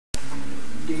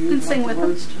Do you And sing with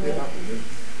them. Yeah.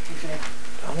 Okay.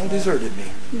 Donald deserted me.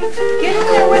 Get in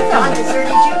there with them. I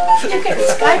deserted you. You can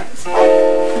Skype.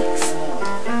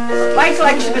 Mike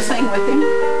likes you to sing with him.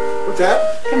 What's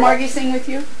that? Can Margie sing with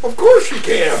you? Of course she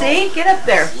can. See? Get up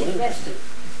there.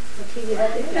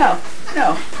 No,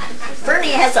 no.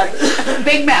 Bernie has a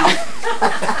Big mouth.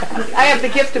 I have the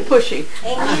gift of pushy.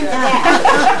 amen to that.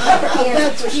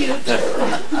 That's cute.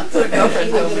 That's what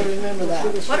girlfriend told me. Remember that.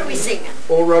 What are we singing?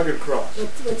 Old Rugged Cross.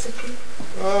 What's it?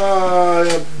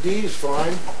 D's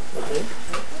fine, I think.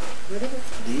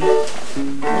 D.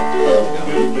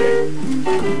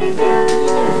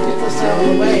 Get this out of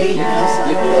the way.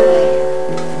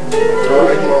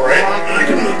 Alright, I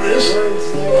can move this. I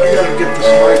gotta get this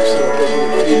mic so it doesn't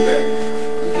get feedback.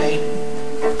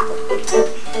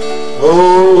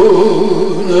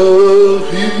 Oh, the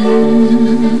hill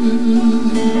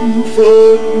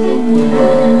far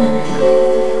away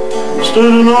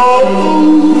stood an old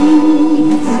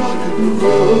rugged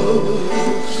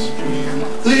cross.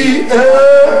 The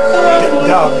air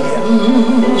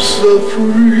was so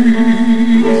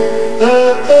free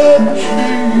and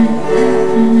cheap,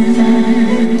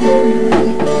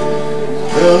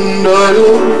 and I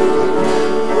love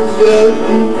that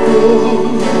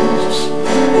cross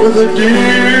with the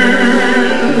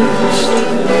dearest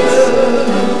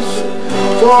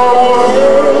for a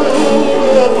world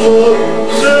that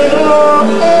was in our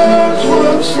hearts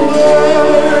was slain.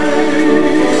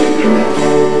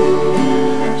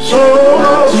 So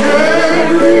I'll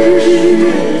carry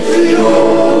the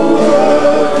old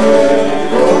rugged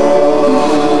cross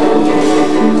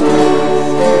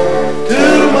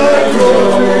till my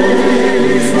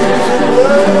glory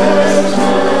last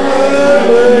I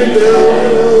lay down.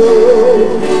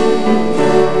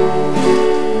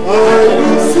 I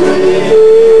will flee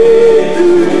to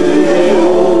the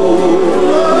old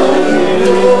rugged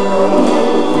cross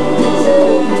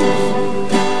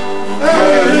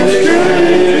and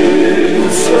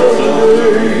exchange someday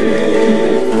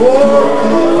for a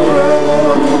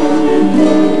crown.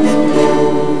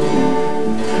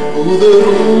 Oh, that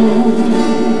old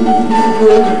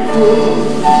rugged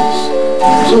cross,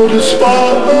 so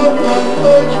despised by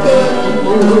the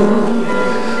world,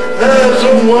 as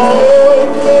a one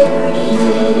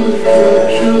resurrection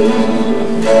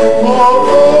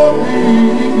for me.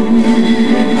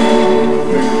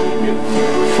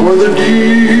 For the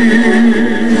dear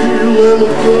Lamb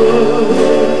of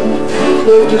God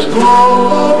left his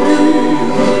glory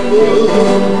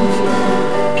above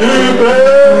to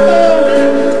bear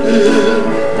it in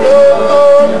the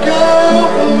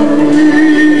Calvary.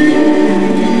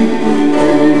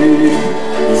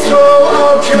 So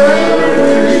I'll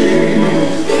carry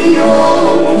the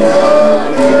old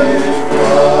rugged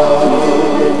cross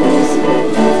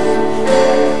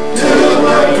till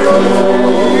my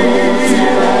glory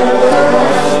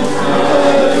last I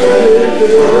lay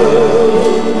down.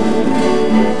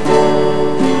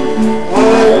 I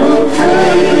will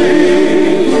carry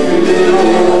the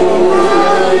old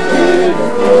rugged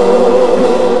cross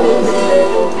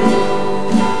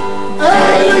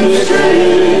and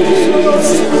exchange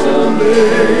someday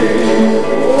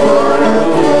for a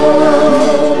crown.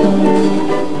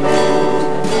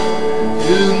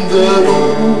 In that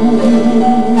old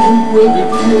rugged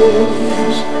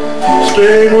cross,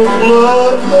 stain of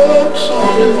blood like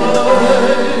solid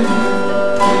line,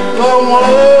 the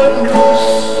wondrous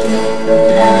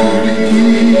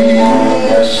beauty I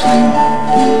see.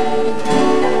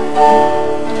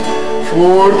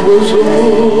 For it was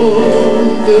on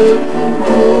that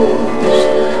cross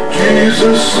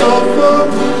Jesus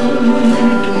suffered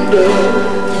and died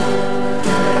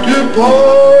to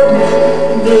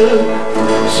pardon and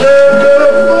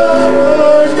sanctify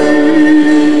me.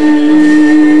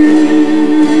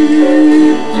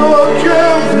 So I'll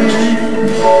carry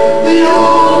the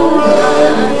old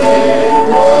rugged cross,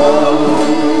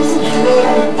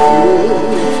 rugged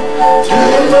cross,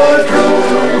 till my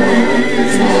glory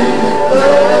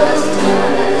last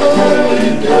I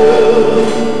lay down.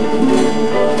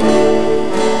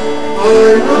 I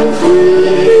will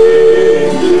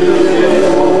cling to the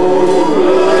old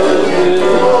rugged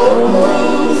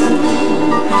cross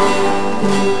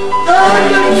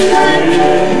and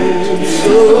exchange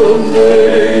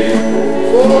someday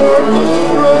for a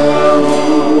crown.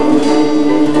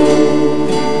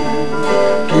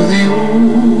 To the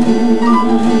old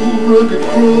rugged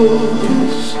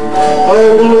cross I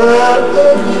will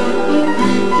ever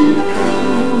be true,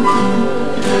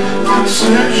 and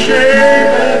sin,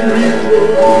 shame, and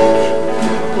reproach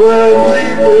gladly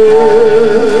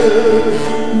bear.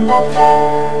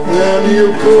 Then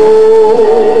he'll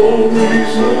call me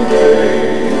someday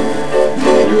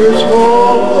is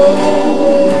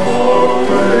home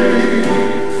away,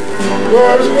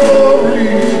 where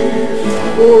glories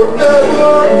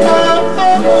forever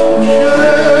outshine.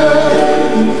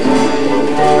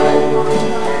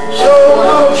 So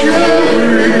I'll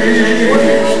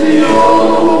cherish the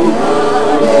old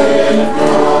rugged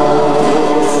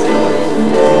cross.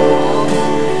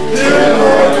 Then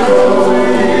I'll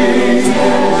join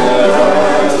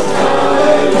as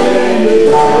I lay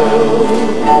down.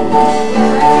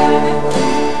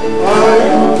 I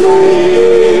will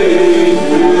cling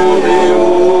to the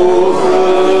old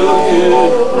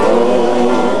rugged cross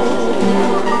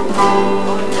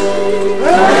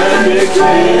and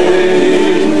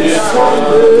exchange it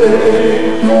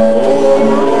someday for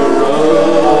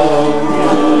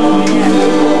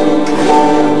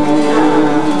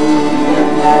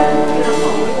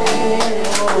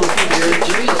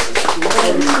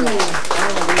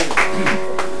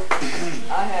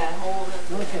I had hold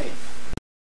of Okay.